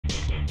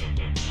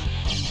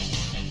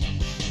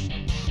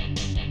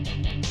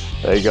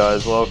Hey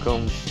guys,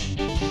 welcome.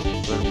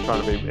 I'm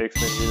trying to be Men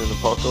Mutant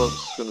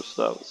Apocalypse. Gonna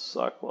start with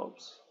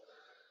Cyclops.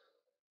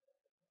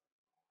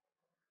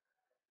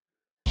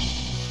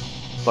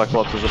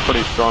 Cyclops is a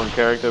pretty strong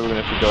character. We're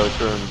gonna have to go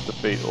through and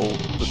defeat all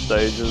the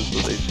stages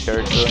with each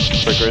character,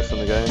 progress in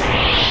the game.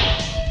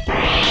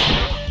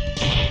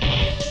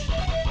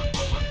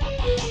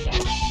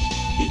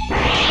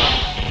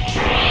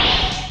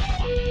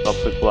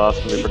 Optic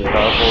Blast can be pretty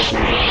powerful if you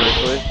use it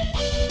correctly.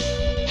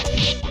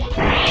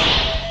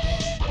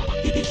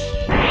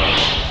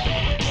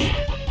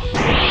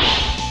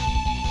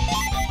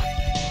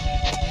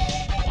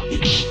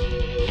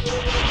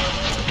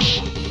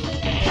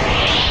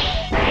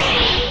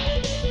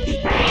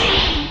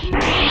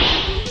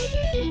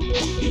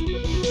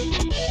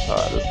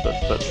 Alright, this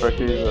bit's a bit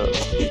tricky, but...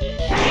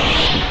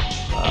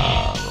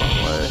 wrong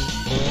way.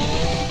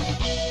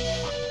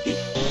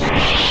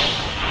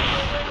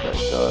 Okay,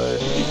 go.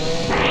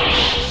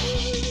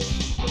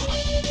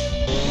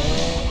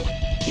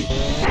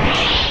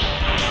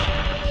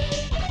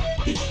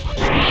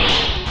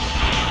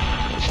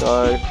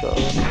 Go.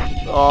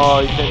 Oh,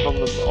 he came from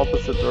the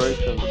opposite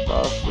direction, the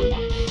bastard.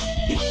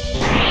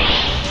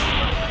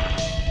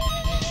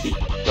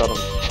 Got him.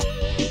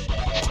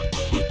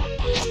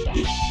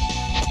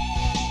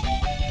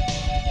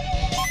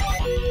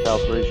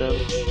 Health regen.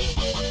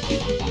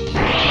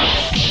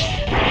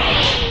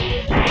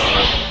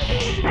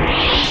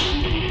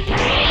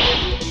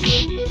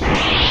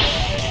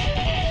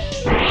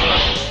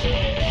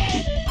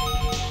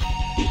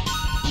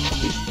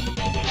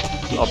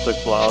 Optic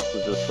Blast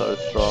is just so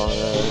strong,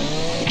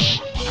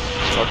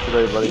 Not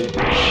today, buddy.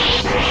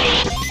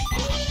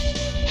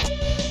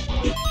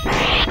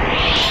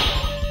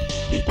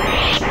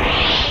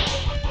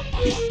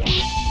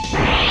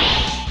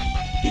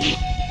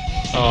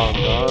 Oh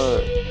no.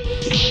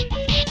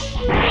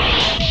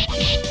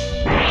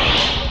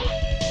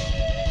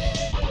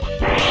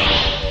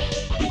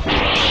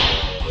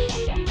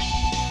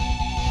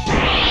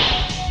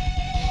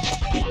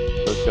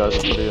 Those guys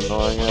are pretty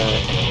annoying,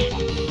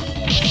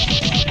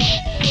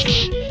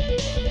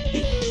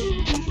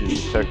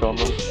 Check on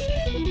them.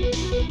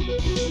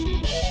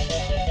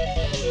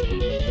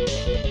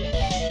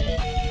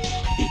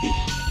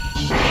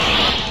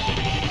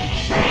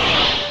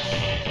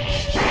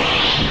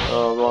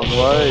 Oh, wrong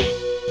way.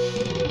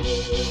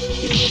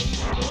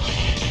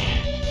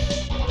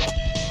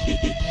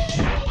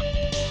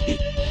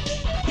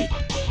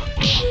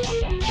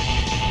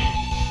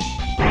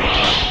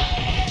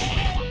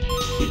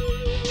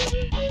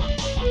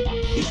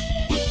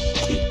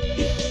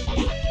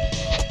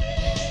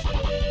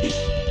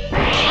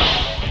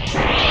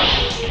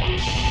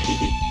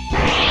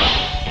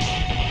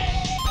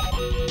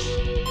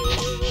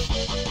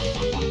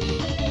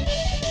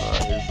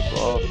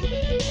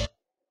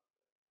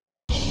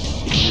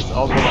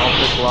 I'll go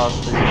Optic Blast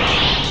for you.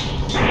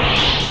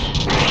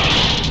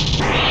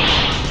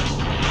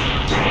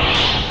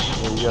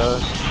 There you go.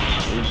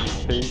 Easy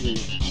peasy.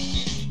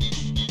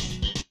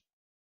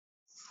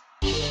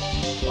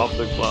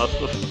 Optic Blast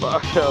the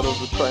fuck out of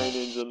the train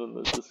engine and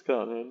they just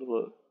can't handle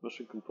it.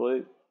 Mission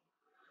complete.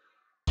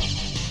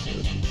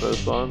 There's the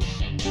first one.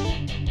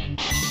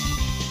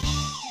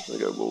 We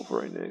go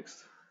Wolverine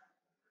next.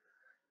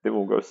 Then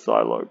we'll go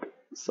Psylocke.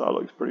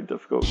 Psylocke's pretty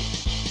difficult.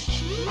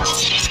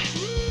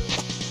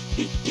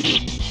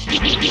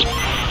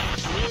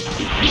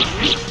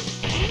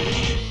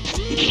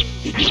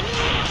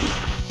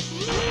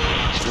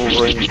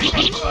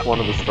 Wolverine's one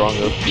of the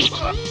strongest.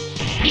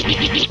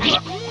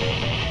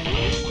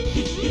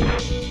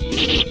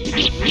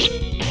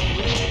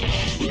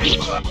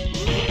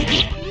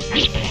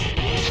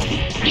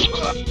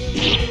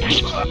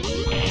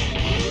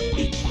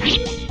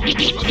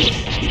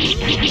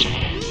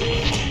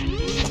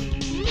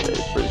 Yeah,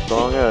 he's pretty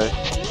strong,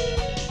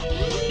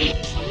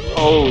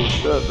 Oh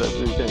shit, that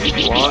dude came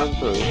flying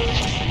through.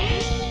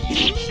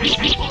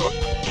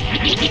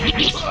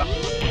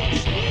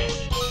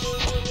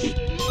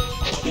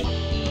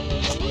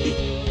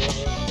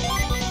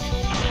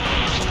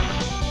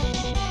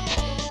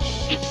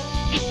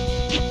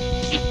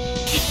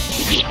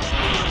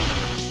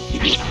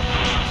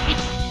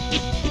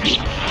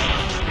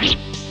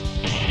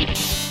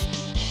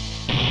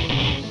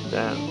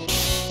 Damn.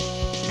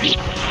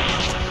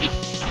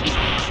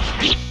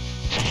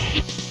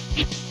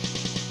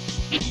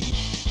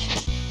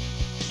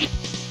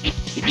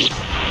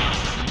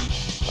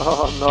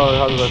 Oh no,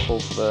 how did I fall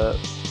for that?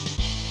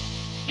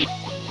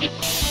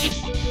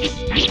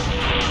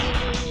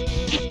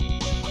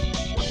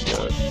 There we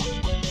go.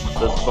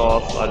 This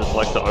boss I just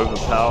like to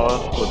overpower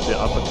with the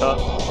uppercut.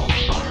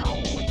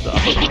 The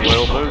uppercut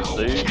wheel moves,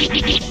 see?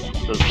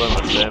 Does so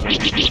much damage.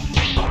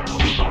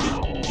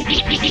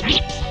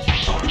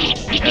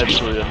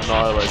 Absolutely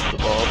annihilates the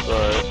boss,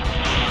 right?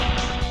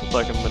 It's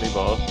like a mini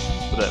boss,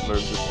 but that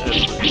move just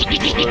absolutely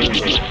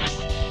destroys it.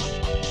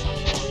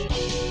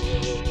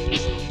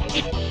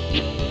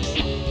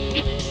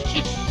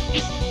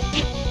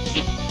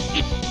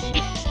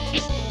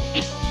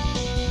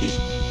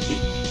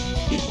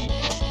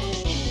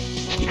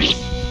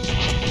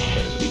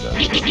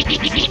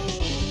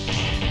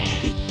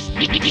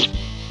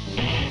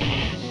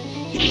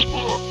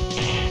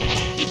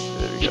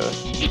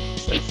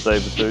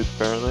 Sabertooth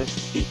apparently.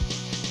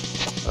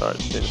 Alright,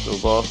 finish the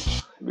boss.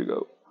 Here we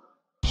go.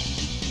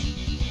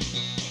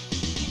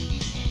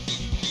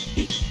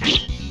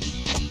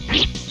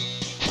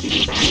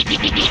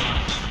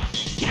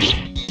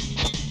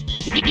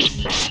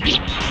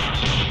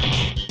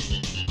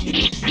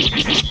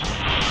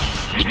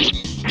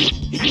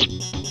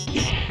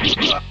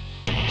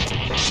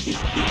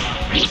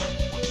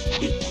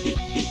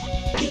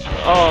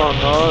 Oh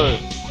no!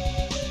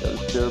 That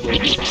was terrible.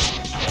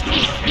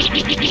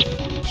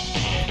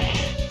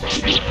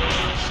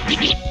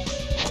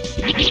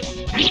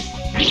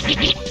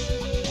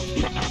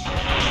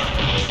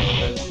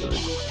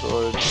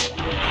 Destroyed.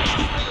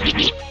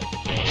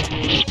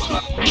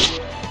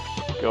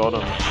 Got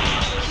him.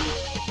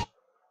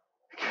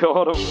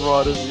 Got him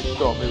right as he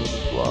shot me with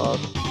his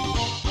blast.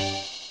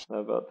 How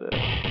about that?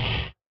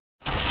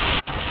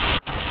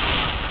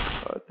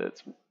 Alright,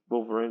 that's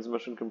Wolverine's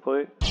mission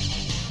complete.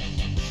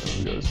 There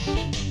we go.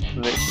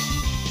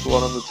 Next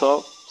one on the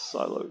top,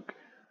 Psylocke.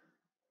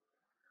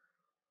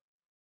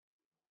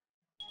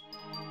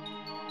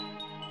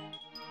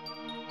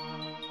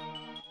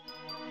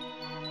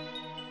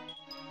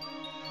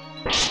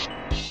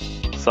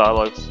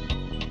 Psylocke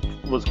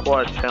was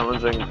quite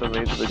challenging for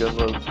me to begin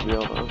with, to be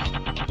honest.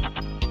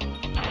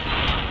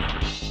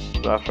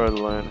 But after I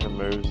learned her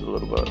moves a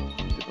little bit,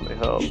 it definitely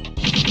helped.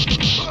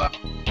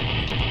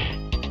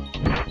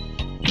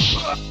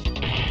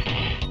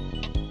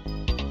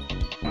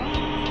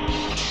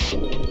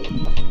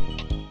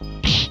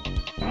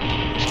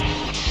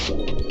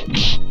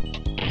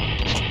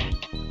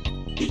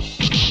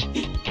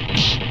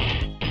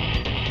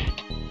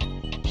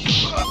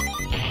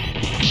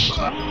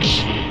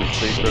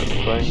 Secret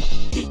thing.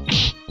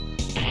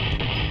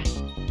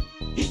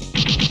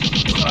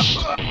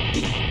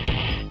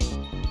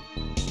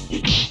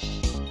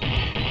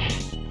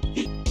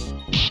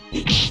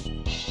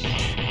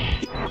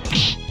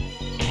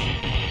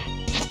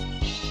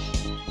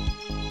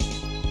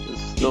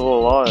 It's still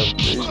alive,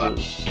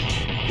 Jesus.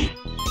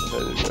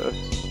 There we go.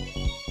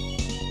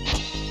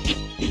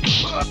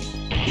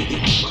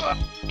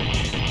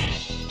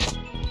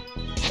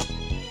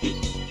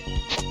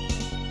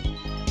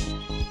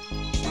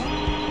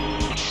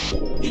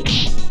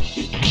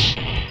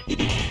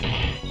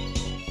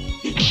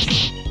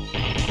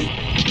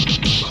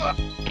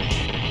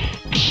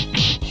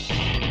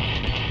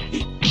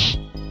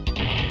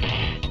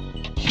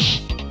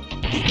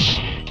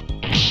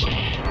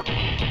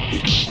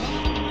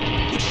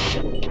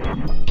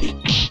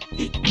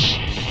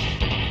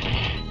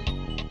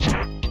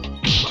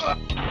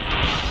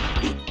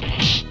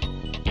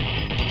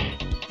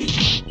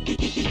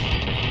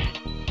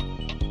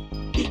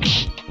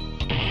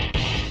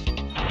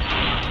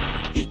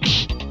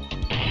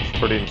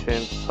 Pretty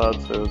intense, it's hard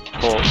to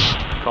talk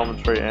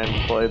commentary and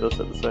play this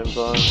at the same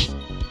time.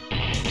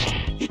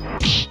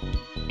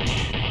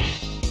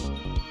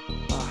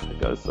 Ah, that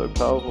guy's so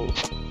powerful.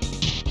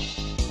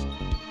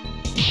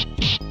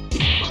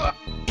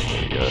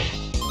 There we go.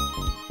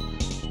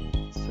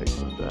 Let's take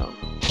him down.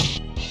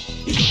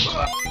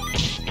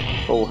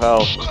 Full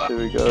health, here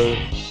we go.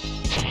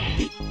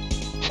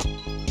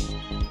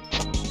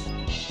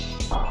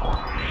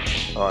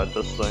 Alright,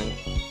 this thing.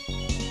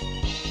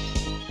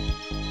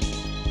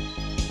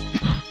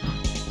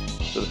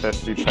 Just have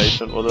to be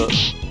patient with it.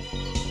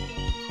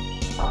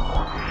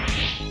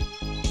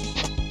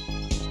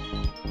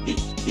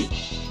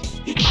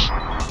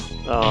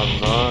 Oh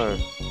no.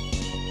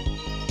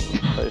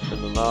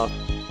 Patient enough.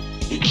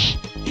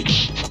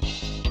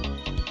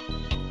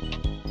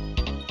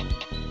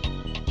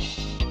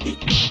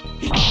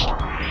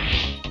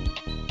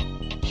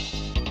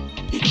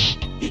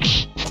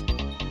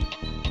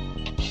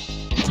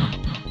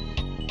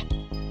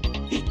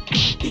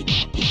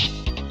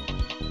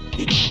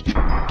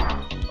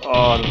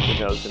 Oh, I didn't think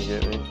that was gonna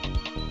get me.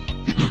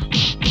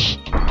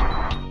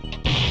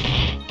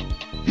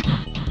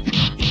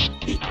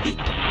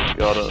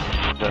 Got it.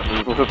 That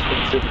move would have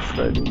been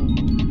devastating.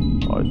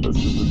 Alright, this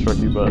is the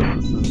tricky bit.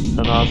 This is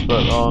the last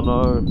bit. Oh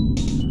no.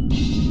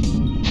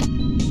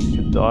 You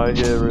can die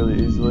here really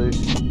easily.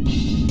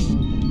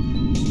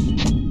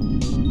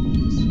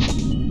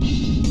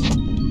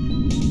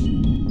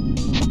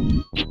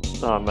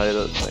 Oh, I made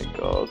it, thank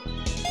God.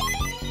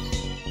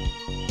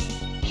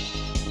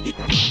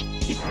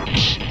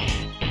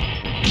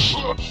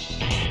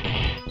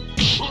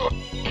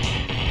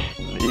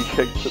 Knee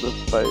kick to the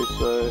face,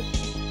 eh?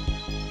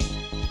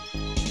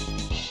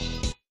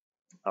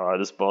 Alright,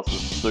 this boss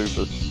is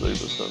super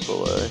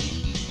simple, eh?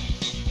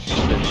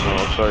 And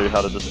I'll show you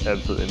how to just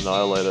absolutely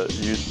annihilate it.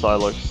 Use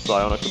Psylocke's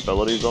psionic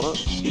abilities on it.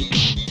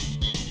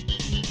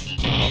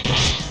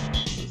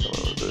 That's what I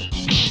want to do.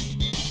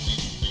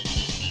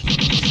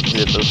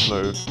 Yeah, this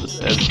move just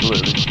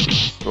absolutely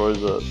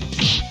destroys it.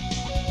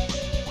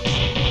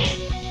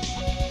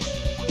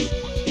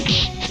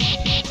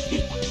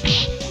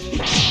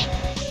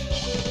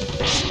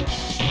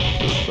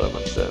 So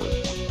much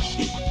damage.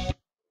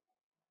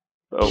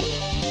 Oh,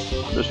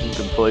 mission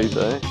complete,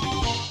 eh?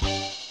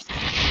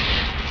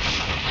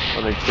 I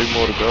need 2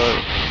 more to go.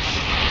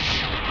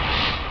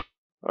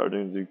 Alright,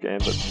 we're going to do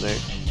Gambits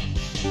next.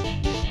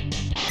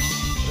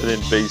 And then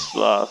Beast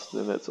last,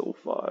 and that's all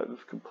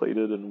 5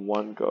 completed in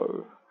one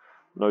go.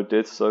 No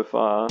deaths so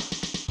far.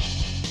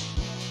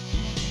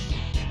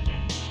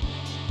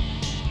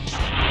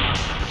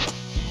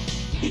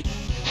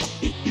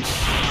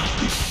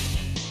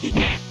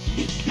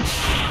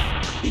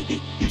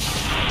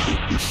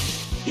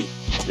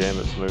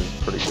 Gambit's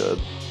moves pretty good.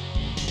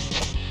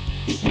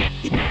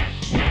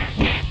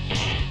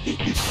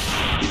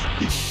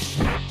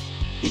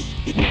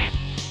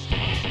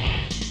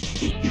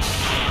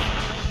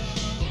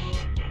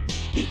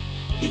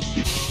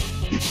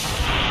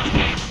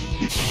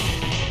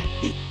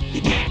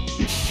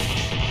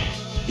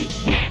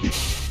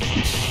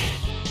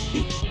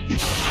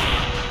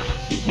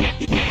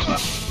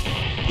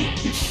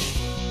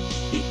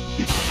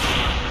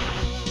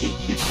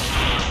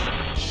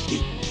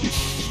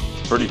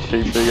 Pretty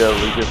cheap being able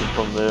to get them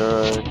from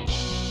there, eh?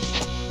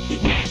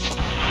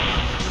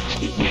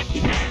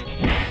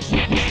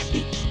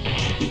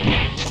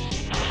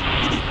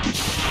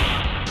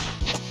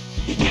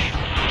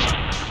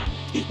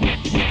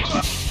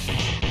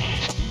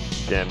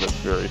 Gambit's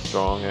very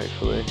strong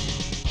actually.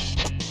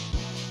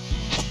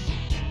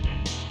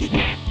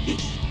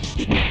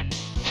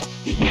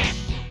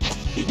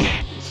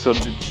 So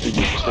did you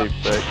cheap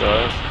that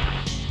guy?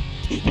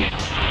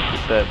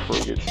 Get that before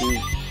he gets you.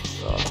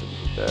 Oh, I didn't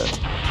get that.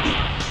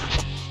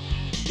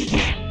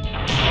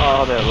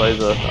 Oh, that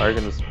laser. I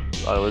reckon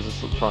I was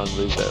just trying to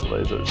leave that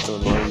laser. It's so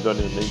annoying, you don't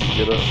even need to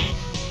get it.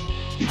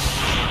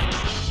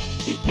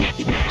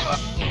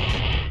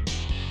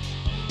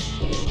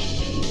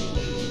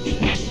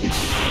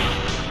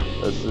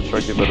 That's the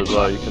tricky bit as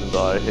well, you can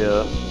die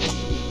here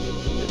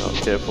if you're not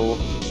careful.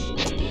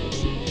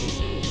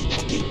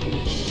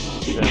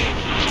 Yeah.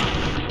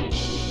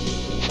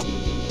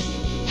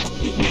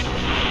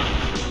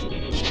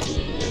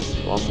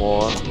 One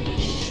more.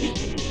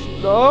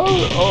 No!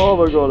 Oh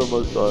my god, I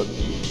almost died.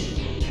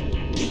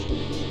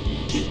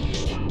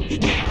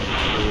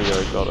 Here we go,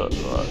 got it.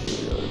 Alright, here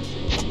we go.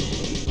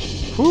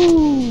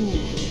 Whoo!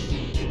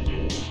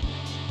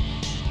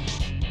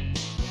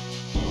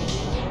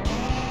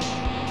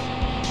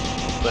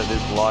 So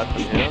there's life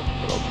in here,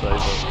 but I'll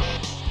save it.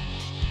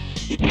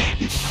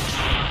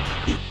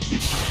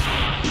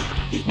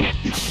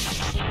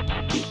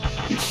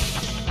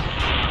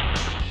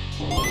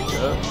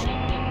 Yeah.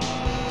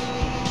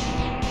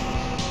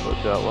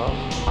 Worked out well.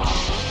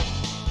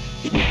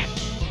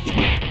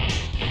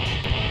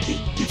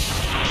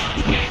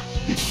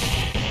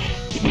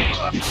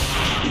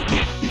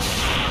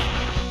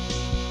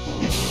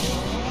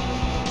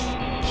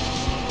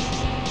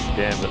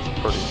 Gambit's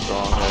pretty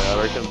strong, yeah. I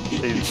reckon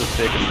he's the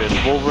second best.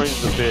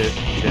 Wolverine's the best,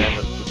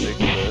 Gambit's the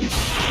second best.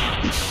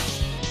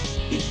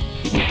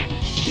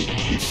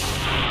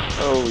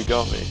 Oh, he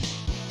got me.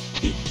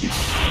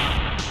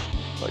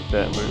 Like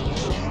that move is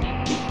just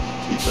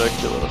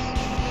ridiculous.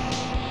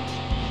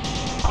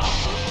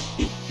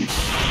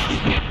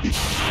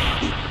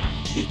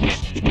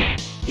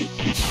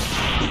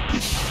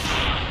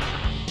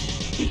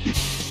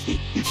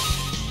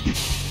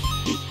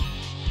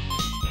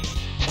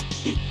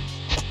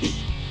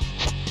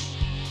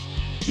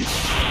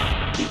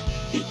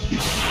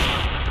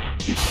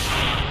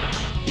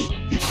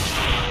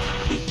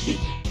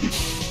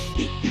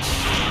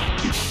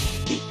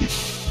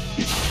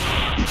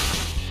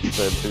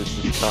 That dude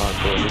just can't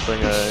do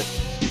anything, eh?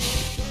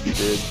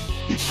 Dead.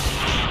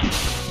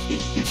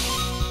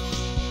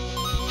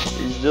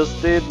 He's just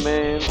dead,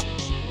 man.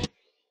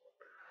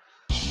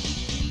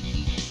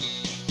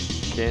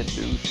 Can't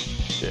do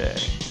shit.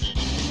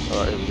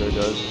 Alright, here we go,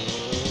 guys.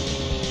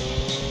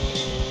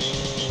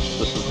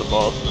 This is the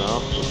boss now,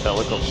 this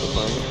helicopter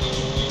thing.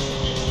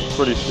 It's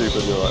pretty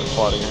stupid, you're like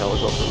fighting a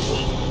helicopter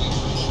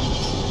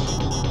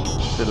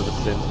instead of a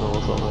sentinel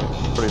or something.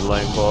 It's a pretty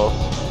lame boss.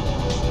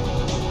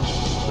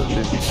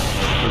 This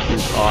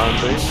is Iron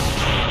Beam.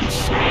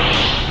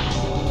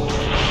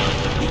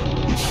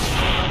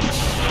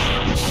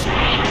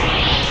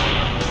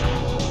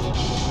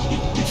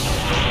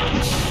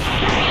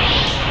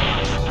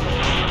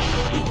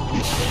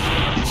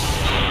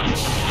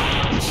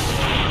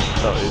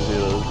 How easy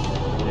it is.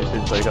 You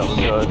just take out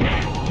the guy.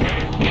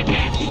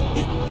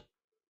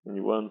 And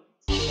you win.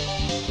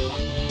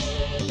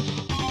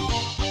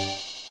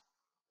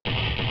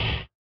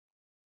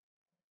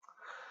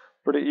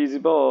 Pretty easy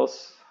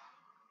boss.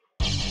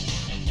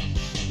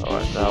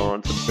 Alright, now we're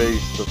on to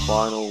Beast, the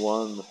final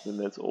one, and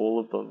that's all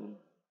of them.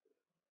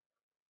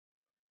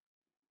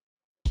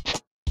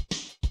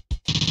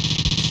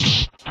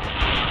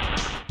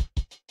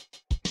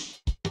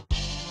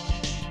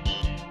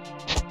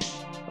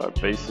 Alright,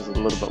 Beast is a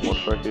little bit more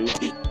tricky.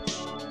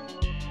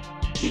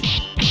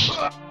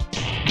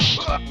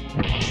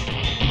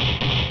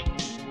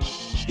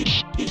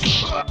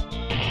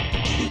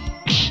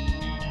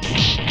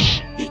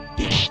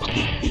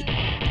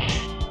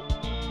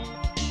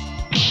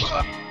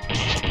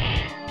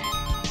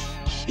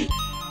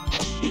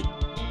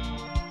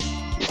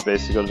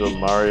 Basically gotta do a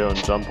Mario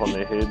and jump on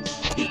their heads.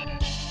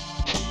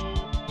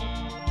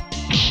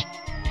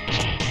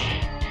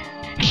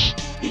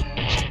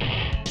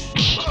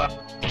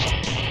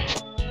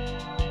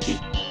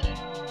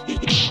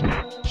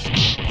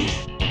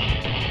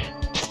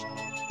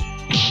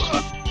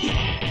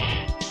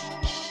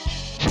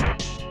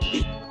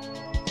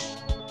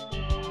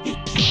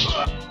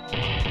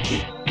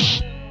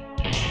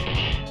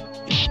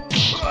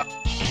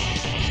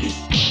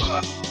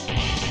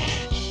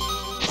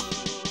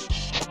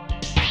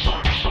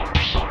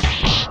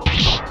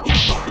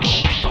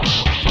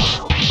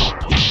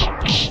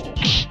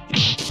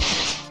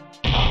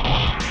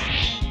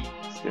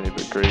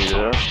 agree,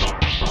 yeah.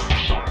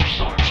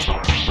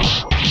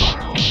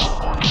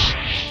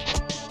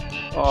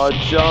 Oh, I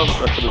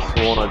jumped! I could have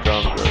sworn I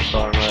jumped that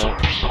time, mate.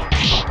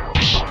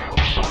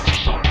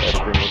 I have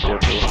to be more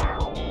careful.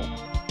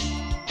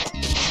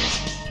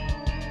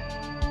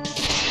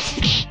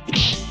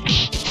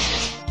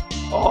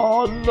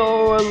 Oh no,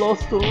 I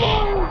lost a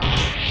life!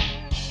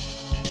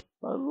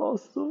 I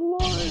lost a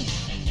life!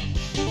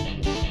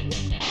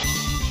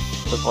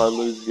 If I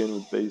lose again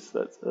with Beast,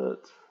 that's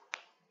it.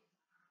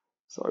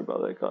 Sorry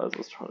about that, guys. I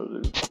was trying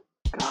to do.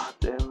 God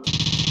damn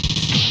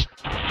it.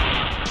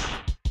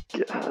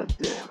 God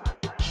damn it.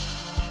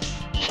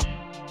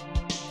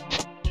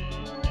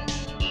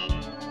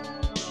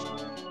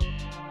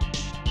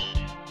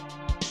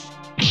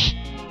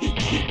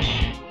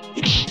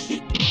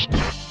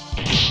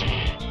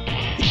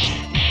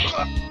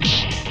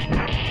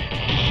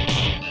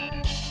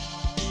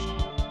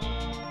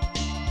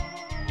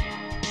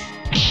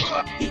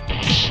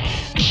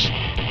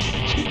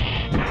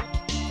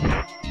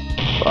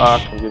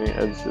 Fuck, I'm getting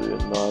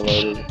absolutely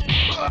annihilated.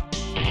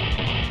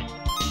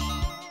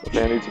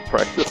 Okay, I need to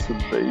practice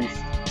with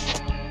Beast.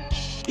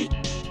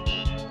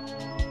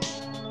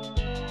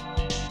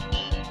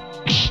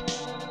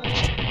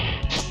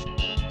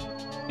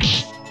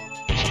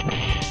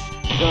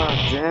 God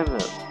damn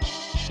it.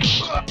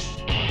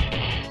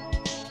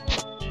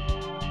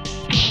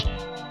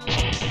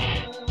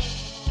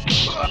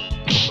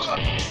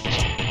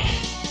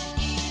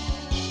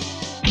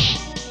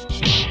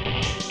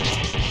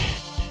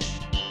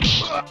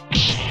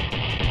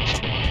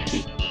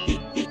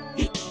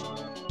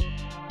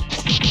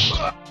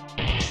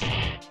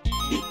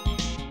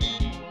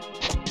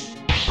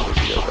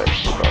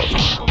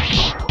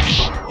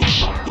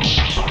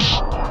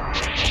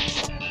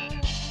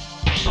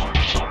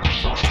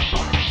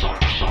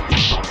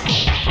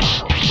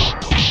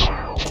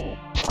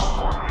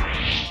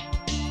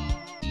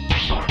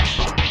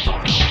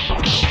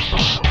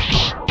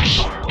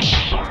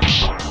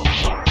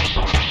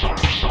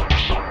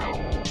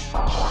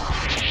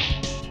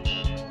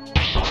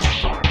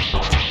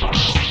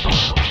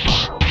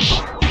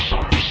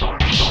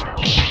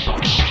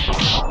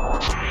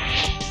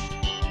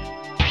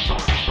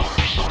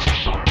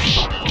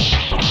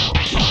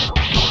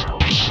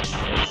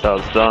 That's how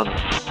it's done.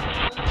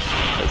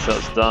 That's how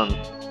it's done.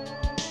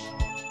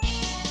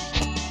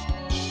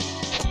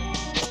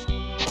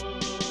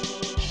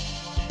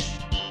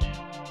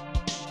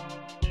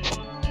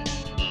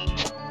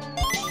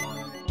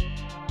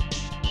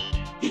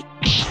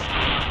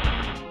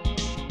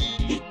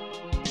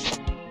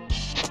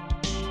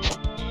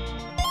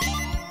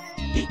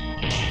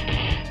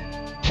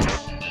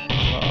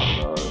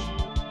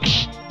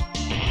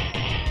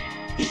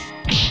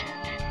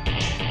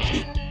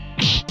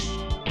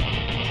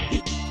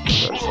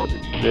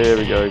 There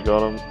we go,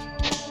 got him.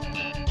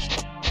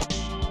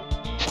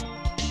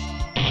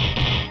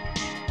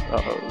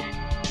 Uh-oh.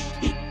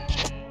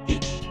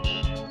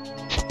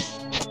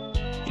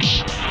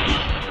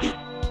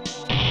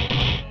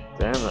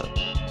 Damn it.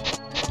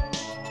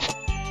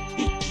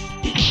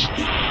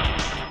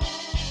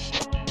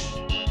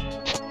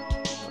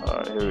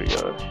 Alright, here we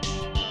go.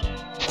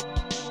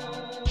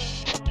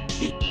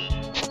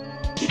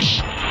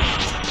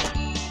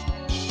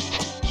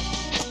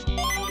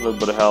 A little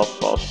bit of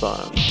health last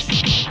time.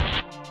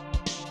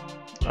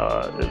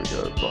 Alright, here we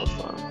go, last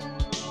time.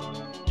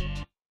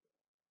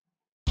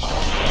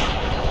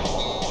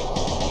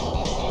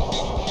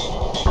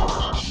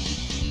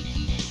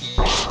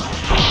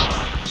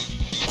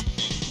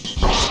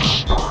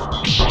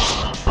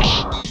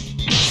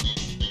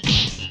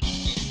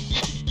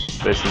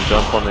 Basically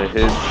jump on their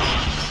heads.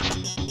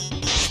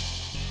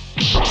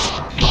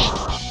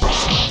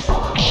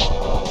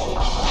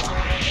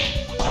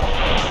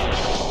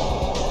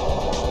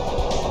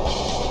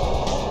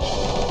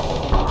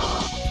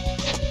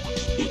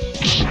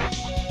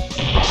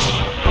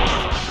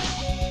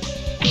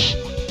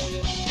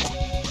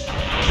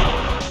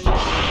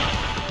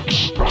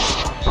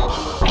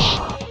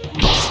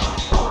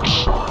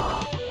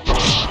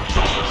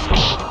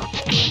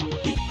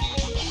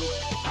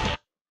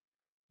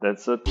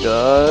 That's it,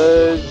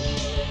 guys.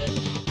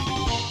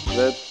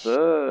 That's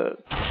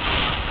it.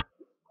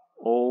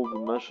 All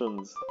the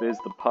missions. There's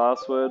the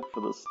password for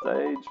the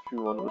stage if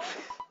you want to.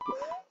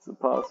 It's the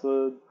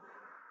password.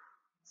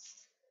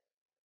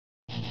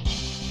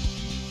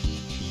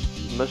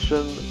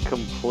 Mission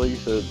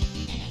completed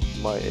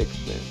by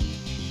X-Men.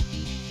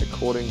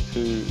 According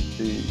to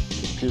the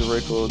computer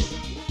records,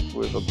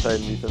 we've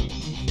obtained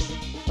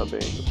mutants are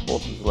being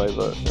forced into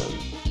labor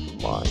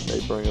and mine. They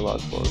bring a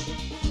large forest.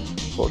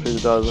 Fortunately,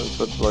 it doesn't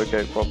switch to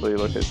locate properly,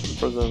 locate the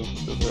prison,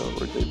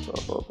 routine,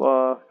 blah blah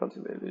blah,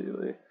 continue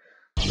immediately.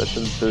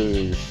 Mission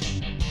 2.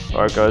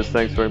 Alright guys,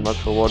 thanks very much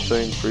for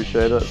watching,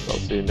 appreciate it, I'll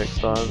see you next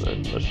time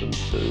in Mission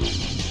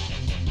 2.